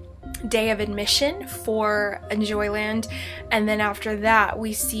day of admission for Joyland, and then after that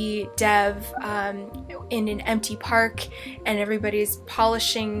we see Dev in an empty park, and everybody's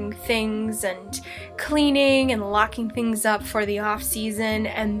polishing things and cleaning and locking things up for the off season,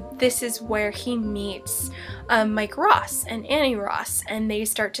 and this is where he meets Mike Ross and Annie Ross, and they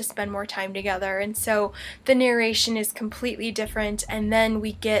start to spend more time together. And so the narration is completely different, and then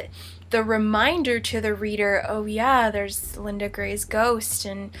we get the reminder to the reader, oh yeah, there's Linda Gray's ghost,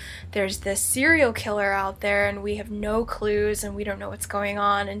 and there's this serial killer out there, and we have no clues, and we don't know what's going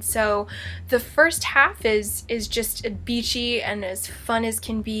on. And so the first half is just beachy and as fun as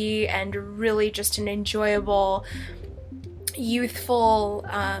can be, and really just an enjoyable, youthful,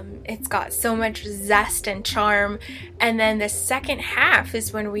 it's got so much zest and charm. And then the second half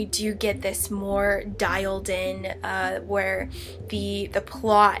is when we do get this more dialed in, where the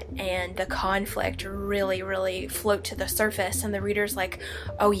plot and the conflict really float to the surface, and the reader's like,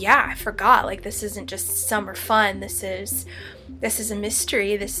 oh yeah, I forgot, like this isn't just summer fun, this is a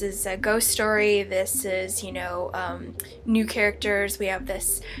mystery, this is a ghost story, this is, new characters. We have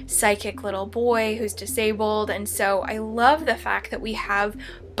this psychic little boy who's disabled, and so I love the fact that we have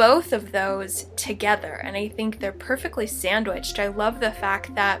both of those together, and I think they're perfectly sandwiched. I love the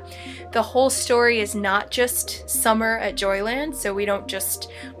fact that the whole story is not just summer at Joyland, so we're not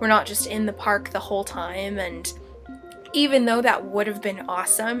just in the park the whole time, and even though that would have been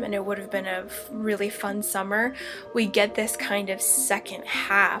awesome and it would have been a really fun summer, we get this kind of second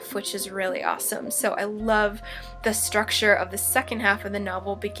half, which is really awesome. So I love the structure of the second half of the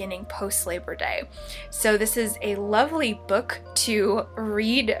novel beginning post-Labor Day. So this is a lovely book to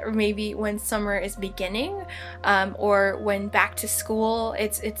read maybe when summer is beginning, or when back to school.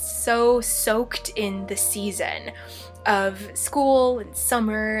 It's so soaked in the season of school and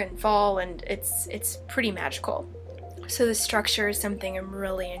summer and fall, and it's pretty magical. So the structure is something I'm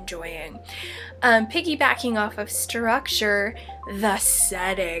really enjoying. Piggybacking off of structure, the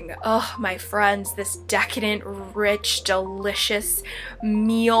setting. Oh, my friends, this decadent, rich, delicious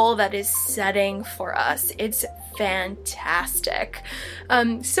meal that is setting for us. It's fantastic.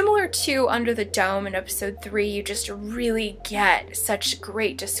 Similar to Under the Dome in episode 3, you just really get such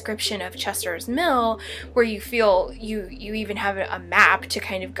great description of Chester's Mill, where you feel you even have a map to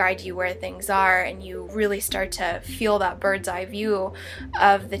kind of guide you where things are, and you really start to feel that bird's eye view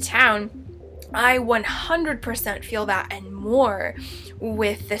of the town. I 100% feel that and more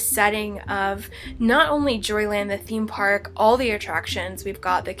with the setting of not only Joyland, the theme park, all the attractions. We've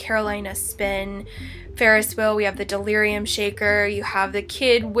got the Carolina Spin Ferris wheel, we have the Delirium Shaker, you have the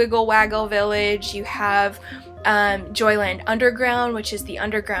Kid Wiggle Waggle Village, you have Joyland Underground, which is the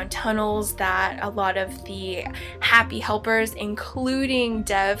underground tunnels that a lot of the happy helpers, including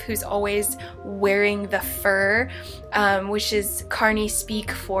Dev, who's always wearing the fur, which is Carney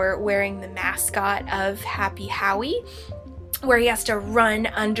speak for wearing the mascot of Happy Howie, where he has to run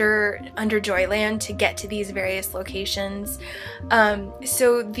under Joyland to get to these various locations.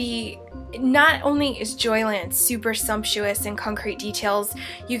 Not only is Joyland super sumptuous in concrete details,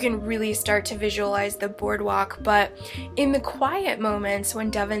 you can really start to visualize the boardwalk, but in the quiet moments when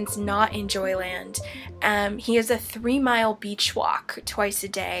Devin's not in Joyland, he has a 3-mile beach walk twice a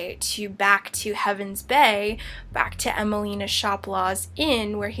day back to Heaven's Bay, back to Emelina Shoplaw's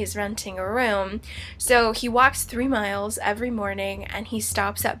inn where he's renting a room. So he walks 3 miles every morning, and he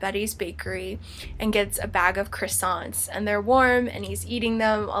stops at Betty's Bakery and gets a bag of croissants, and they're warm, and he's eating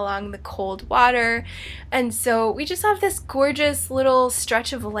them along the cold water. And so we just have this gorgeous little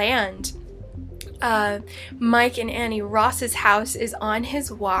stretch of land. Mike and Annie Ross's house is on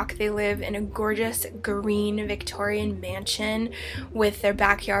his walk. They live in a gorgeous green Victorian mansion with their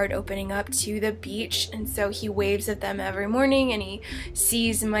backyard opening up to the beach, and so he waves at them every morning, and he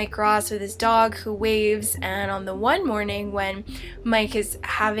sees Mike Ross with his dog who waves. And on the one morning when Mike is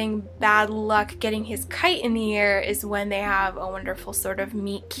having bad luck getting his kite in the air is when they have a wonderful sort of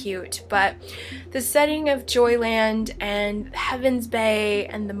meet cute. But the setting of Joyland and Heaven's Bay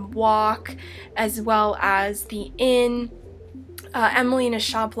and the walk, as well as the inn, Emelina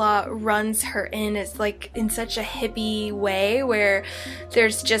Shoplaw runs her inn as like in such a hippie way, where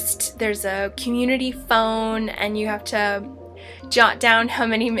there's a community phone, and you have to jot down how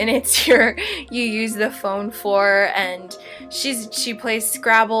many minutes you use the phone for, and she plays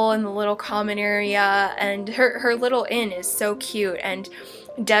Scrabble in the little common area, and her little inn is so cute. And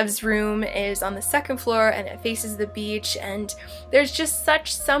Dev's room is on the 2nd floor, and it faces the beach, and there's just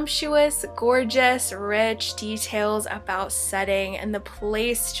such sumptuous, gorgeous, rich details about setting, and the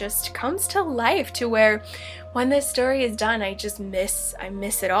place just comes to life to where when this story is done, I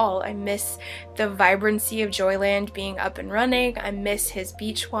miss it all. I miss the vibrancy of Joyland being up and running. I miss his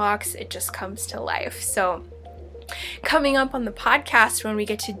beach walks. It just comes to life. So coming up on the podcast, when we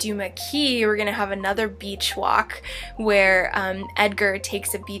get to Duma Key, we're going to have another beach walk where Edgar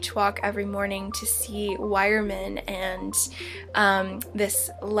takes a beach walk every morning to see Wireman and this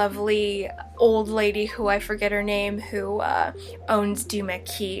lovely old lady who I forget her name, who owns Duma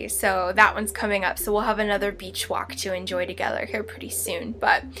Key. So that one's coming up. So we'll have another beach walk to enjoy together here pretty soon.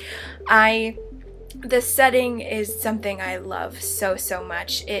 But the setting is something I love so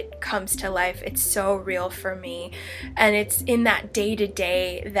much. It comes to life. It's so real for me. And it's in that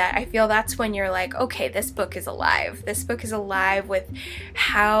day-to-day that I feel that's when you're like, okay, this book is alive. This book is alive with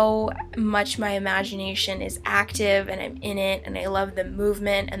how much my imagination is active, and I'm in it, and I love the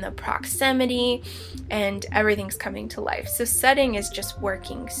movement and the proximity, and everything's coming to life. So setting is just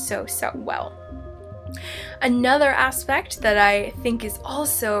working so well. Another aspect that I think is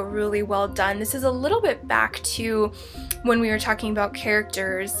also really well done, this is a little bit back to when we were talking about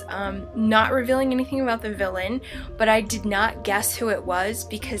characters, not revealing anything about the villain, but I did not guess who it was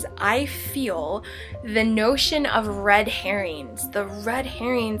because I feel the notion of red herrings. The red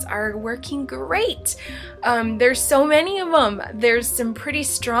herrings are working great. There's so many of them. There's some pretty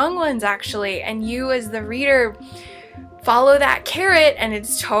strong ones actually, and you as the reader follow that carrot and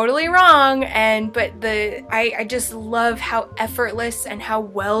it's totally wrong, but I just love how effortless and how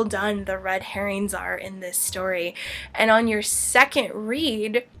well done the red herrings are in this story. And on your second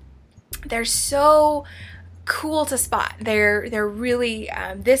read, they're so cool to spot. They're really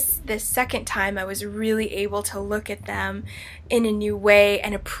this second time I was really able to look at them in a new way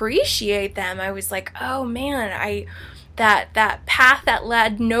and appreciate them. I was like, oh man, that path that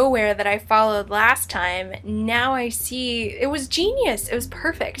led nowhere that I followed last time, now I see it was genius. It was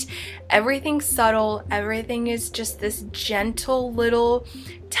perfect. Everything's subtle. Everything is just this gentle little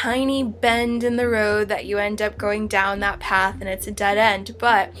tiny bend in the road that you end up going down that path and it's a dead end.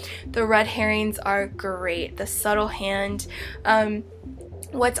 But the red herrings are great. The subtle hand.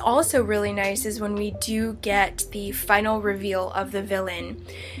 What's also really nice is when we do get the final reveal of the villain,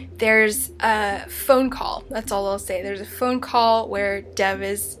 there's a phone call. That's all I'll say. There's a phone call where Dev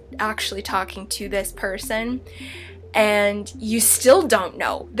is actually talking to this person, and you still don't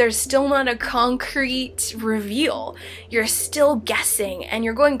know. There's still not a concrete reveal. You're still guessing, and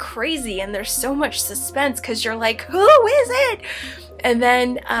you're going crazy, and there's so much suspense because you're like, who is it? And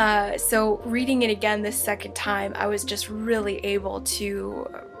then, so reading it again this second time, I was just really able to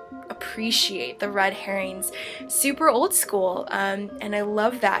appreciate the red herrings. Super old school, and I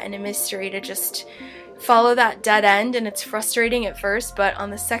love that in a mystery to just follow that dead end, and it's frustrating at first, but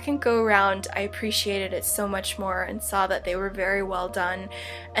on the second go around, I appreciated it so much more and saw that they were very well done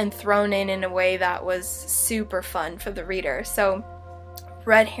and thrown in a way that was super fun for the reader. So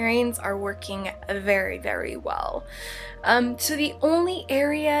red herrings are working very, very well. So the only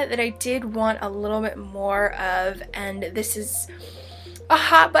area that I did want a little bit more of, and this is a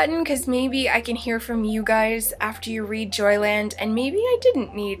hot button because maybe I can hear from you guys after you read Joyland, and maybe I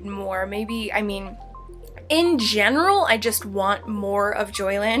didn't need more. Maybe, I mean, in general, I just want more of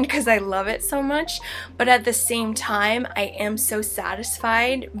Joyland because I love it so much, but at the same time, I am so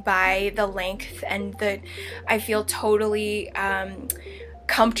satisfied by the length and I feel totally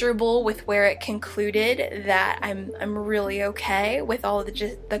comfortable with where it concluded that I'm really okay with all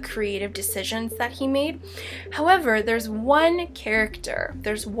the creative decisions that he made. However, there's one character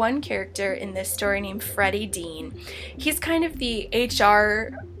in this story named Freddie Dean. He's kind of the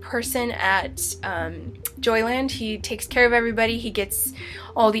HR person at Joyland. He takes care of everybody. He gets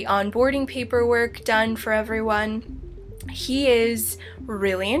all the onboarding paperwork done for everyone. He is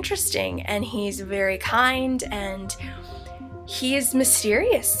really interesting, and he's very kind, and he is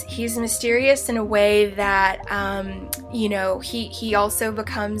mysterious. He's mysterious in a way that, he also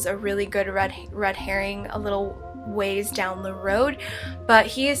becomes a really good red herring a little ways down the road, but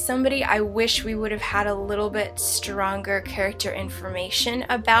he is somebody I wish we would have had a little bit stronger character information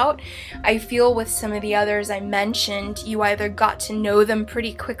about. I feel with some of the others I mentioned, you either got to know them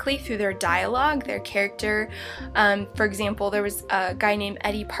pretty quickly through their dialogue, their character. For example, there was a guy named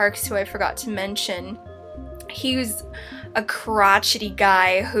Eddie Parks who I forgot to mention. He was a crotchety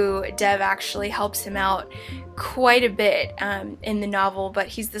guy who Dev actually helps him out quite a bit in the novel, but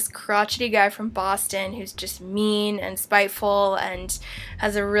he's this crotchety guy from Boston who's just mean and spiteful and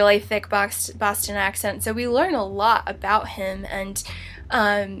has a really thick Boston accent. So we learn a lot about him, and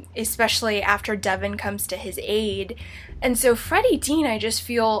especially after Devin comes to his aid. And so Freddie Dean, I just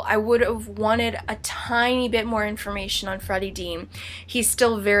feel I would have wanted a tiny bit more information on Freddie Dean. He's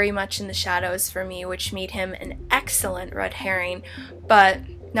still very much in the shadows for me, which made him an excellent red herring, but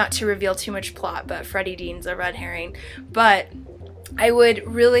not to reveal too much plot, but Freddie Dean's a red herring. But I would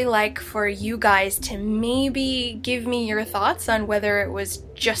really like for you guys to maybe give me your thoughts on whether it was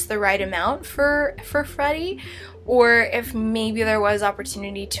just the right amount for Freddie, or if maybe there was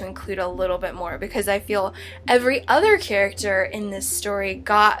opportunity to include a little bit more, because I feel every other character in this story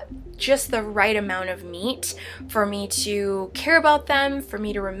got just the right amount of meat for me to care about them, for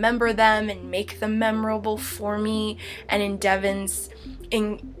me to remember them and make them memorable for me and in Devin's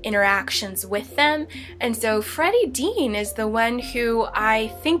interactions with them. And so Freddie Dean is the one who I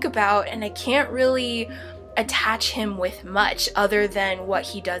think about, and I can't really attach him with much other than what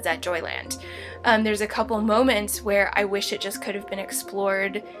he does at Joyland. There's a couple moments where I wish it just could have been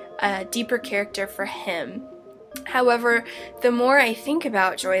explored, a deeper character for him. However, the more I think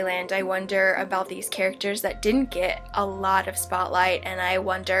about Joyland, I wonder about these characters that didn't get a lot of spotlight, and I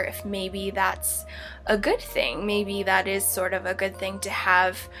wonder if maybe that's a good thing. Maybe that is sort of a good thing to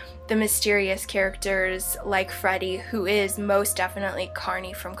have the mysterious characters like Freddie, who is most definitely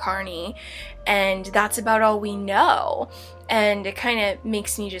Carney from Carney, and that's about all we know. And it kind of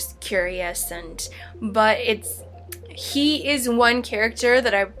makes me just curious, but he is one character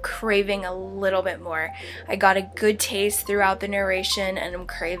that I'm craving a little bit more. I got a good taste throughout the narration, and I'm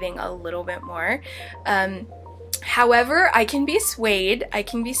craving a little bit more. However, I can be swayed,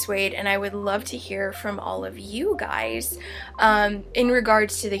 and I would love to hear from all of you guys in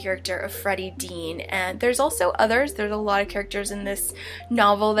regards to the character of Freddie Dean. And there's also others. There's a lot of characters in this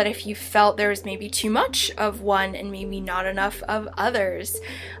novel that if you felt there was maybe too much of one and maybe not enough of others,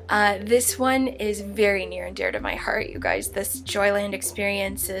 this one is very near and dear to my heart, you guys. This Joyland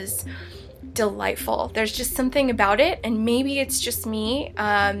experience is delightful. There's just something about it, and maybe it's just me.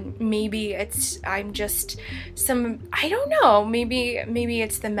 Maybe I'm just I don't know. Maybe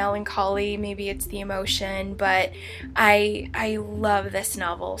it's the melancholy. Maybe it's the emotion. But I love this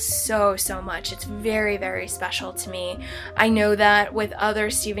novel so much. It's very, very special to me. I know that with other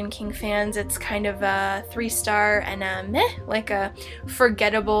Stephen King fans, it's kind of a 3-star and a meh, like a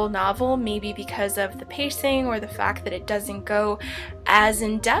forgettable novel, maybe because of the pacing or the fact that it doesn't go as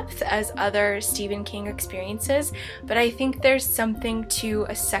in depth as other Stephen King experiences. But I think there's something to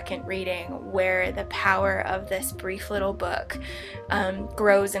a second reading where the power of this brief little book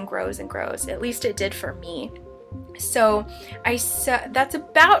grows and grows and grows. At least it did for me. So that's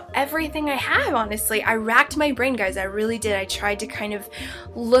about everything I have, honestly. I racked my brain, guys. I really did. I tried to kind of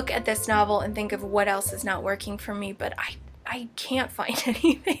look at this novel and think of what else is not working for me, but I can't find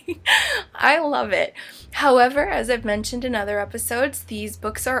anything. I love it. However, as I've mentioned in other episodes, these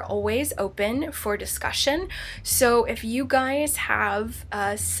books are always open for discussion. So if you guys have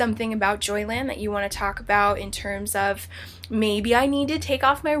something about Joyland that you want to talk about in terms of maybe I need to take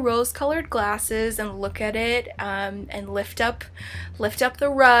off my rose-colored glasses and look at it and lift up the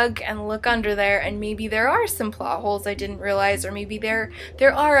rug and look under there, and maybe there are some plot holes I didn't realize, or maybe there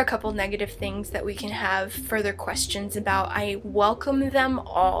are a couple negative things that we can have further questions about, I welcome them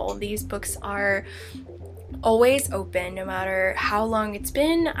all. These books are always open, no matter how long it's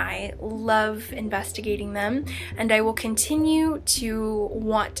been. I love investigating them, and I will continue to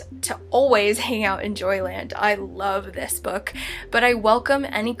want to always hang out in Joyland. I love this book, but I welcome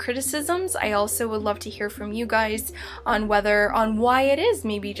any criticisms. I also would love to hear from you guys on why it is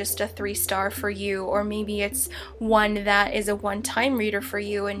maybe just a 3-star for you, or maybe it's one that is a one-time reader for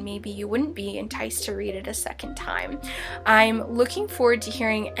you and maybe you wouldn't be enticed to read it a second time. I'm looking forward to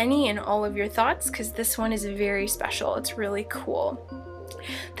hearing any and all of your thoughts, because this one is very special. It's really cool.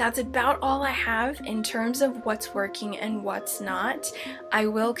 That's about all I have in terms of what's working and what's not. I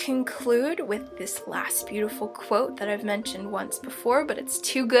will conclude with this last beautiful quote that I've mentioned once before, but it's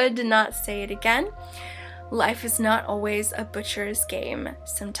too good to not say it again. Life is not always a butcher's game.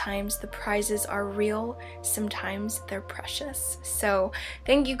 Sometimes the prizes are real, sometimes they're precious. So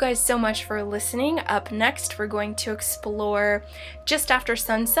thank you guys so much for listening. Up next, we're going to explore Just After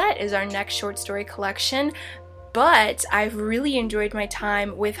Sunset is our next short story collection. But I've really enjoyed my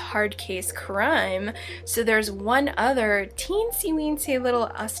time with Hard Case Crime, so there's one other teensy-weensy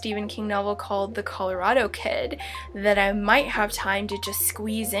little Stephen King novel called The Colorado Kid that I might have time to just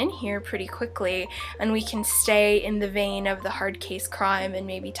squeeze in here pretty quickly, and we can stay in the vein of the Hard Case Crime and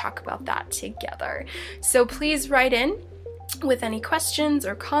maybe talk about that together. So please write in with any questions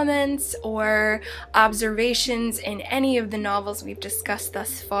or comments or observations in any of the novels we've discussed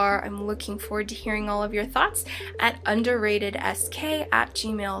thus far. I'm looking forward to hearing all of your thoughts at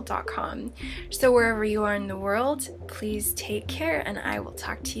underratedsk@gmail.com. So wherever you are in the world, please take care, and I will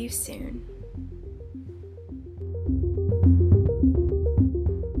talk to you soon.